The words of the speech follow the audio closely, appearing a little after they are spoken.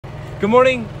Good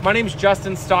morning, my name is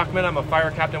Justin Stockman. I'm a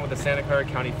fire captain with the Santa Clara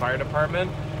County Fire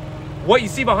Department. What you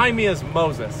see behind me is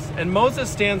MOSES, and MOSES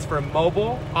stands for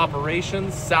Mobile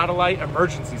Operations Satellite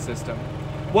Emergency System.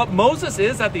 What MOSES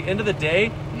is at the end of the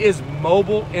day is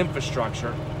mobile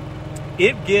infrastructure.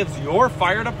 It gives your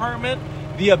fire department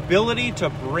the ability to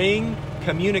bring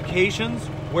communications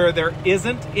where there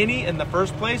isn't any in the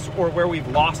first place or where we've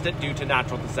lost it due to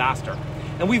natural disaster.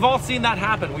 And we've all seen that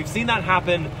happen. We've seen that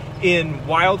happen in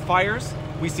wildfires.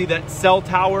 We see that cell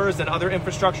towers and other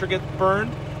infrastructure get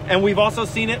burned. And we've also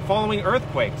seen it following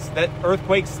earthquakes, that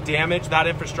earthquakes damage that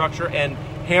infrastructure and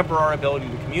hamper our ability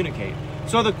to communicate.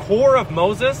 So the core of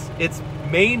MOSES, its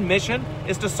main mission,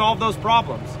 is to solve those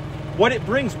problems. What it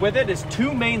brings with it is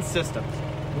two main systems.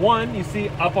 One, you see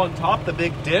up on top, the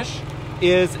big dish,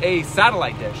 is a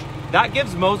satellite dish. That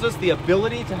gives MOSES the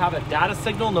ability to have a data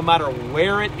signal no matter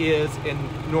where it is in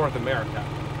North America.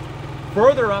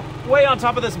 Further up, way on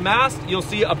top of this mast, you'll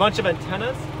see a bunch of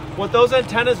antennas. What those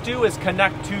antennas do is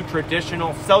connect to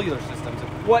traditional cellular systems.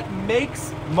 What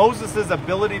makes MOSES's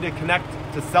ability to connect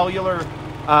to cellular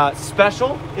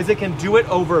special is it can do it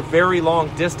over very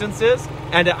long distances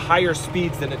and at higher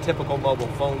speeds than a typical mobile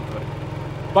phone could.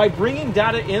 By bringing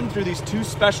data in through these two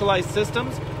specialized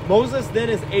systems, MOSES then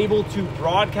is able to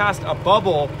broadcast a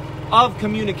bubble of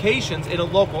communications in a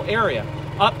local area,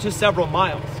 up to several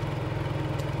miles.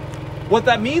 What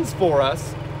that means for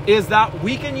us is that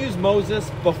we can use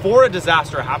MOSES before a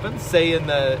disaster happens, say in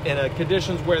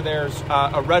conditions where there's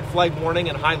a red flag warning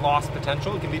and high loss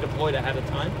potential. It can be deployed ahead of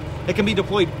time. It can be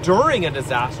deployed during a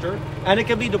disaster, and it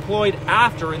can be deployed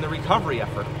after in the recovery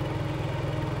effort.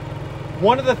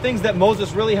 One of the things that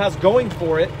MOSES really has going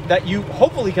for it that you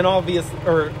hopefully can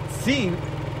see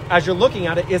as you're looking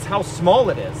at it is how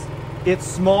small it is. It's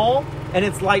small and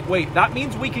it's lightweight. That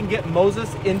means we can get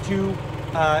MOSES into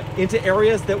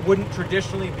areas that wouldn't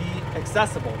traditionally be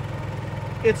accessible.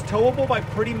 It's towable by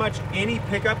pretty much any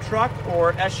pickup truck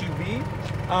or SUV.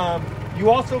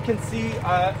 You also can see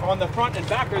on the front and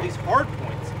back are these hard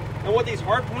points. And what these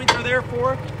hard points are there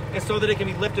for is so that it can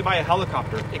be lifted by a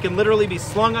helicopter. It can literally be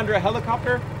slung under a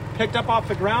helicopter, picked up off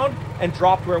the ground, and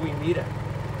dropped where we need it.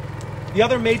 The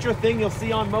other major thing you'll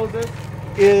see on MOSES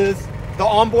is the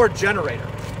onboard generator.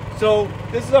 So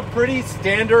this is a pretty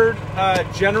standard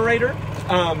generator.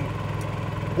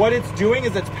 What it's doing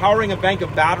is it's powering a bank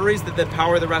of batteries that then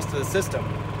power the rest of the system.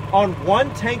 On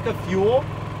one tank of fuel,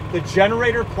 the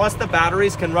generator plus the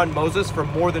batteries can run MOSES for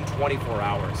more than 24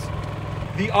 hours.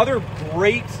 The other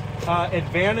great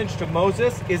advantage to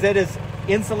MOSES is it is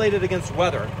insulated against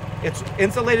weather. It's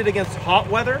insulated against hot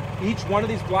weather. Each one of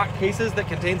these black cases that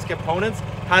contains components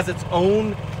has its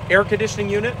own air conditioning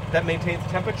unit that maintains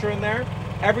temperature in there.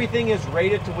 Everything is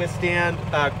rated to withstand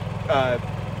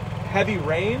heavy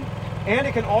rain, and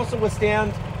it can also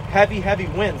withstand heavy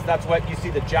winds. That's what you see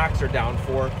the jacks are down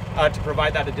for, to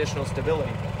provide that additional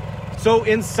stability. So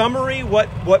in summary, what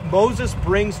MOSES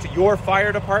brings to your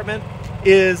fire department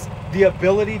is the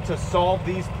ability to solve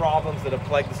these problems that have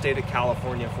plagued the state of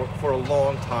California for a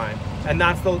long time. And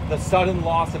that's the sudden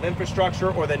loss of infrastructure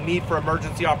or the need for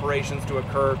emergency operations to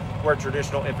occur where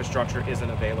traditional infrastructure isn't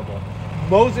available.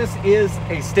 MOSES is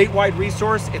a statewide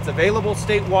resource. It's available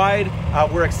statewide.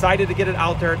 We're excited to get it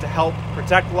out there to help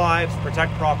protect lives,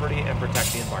 protect property, and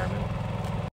protect the environment.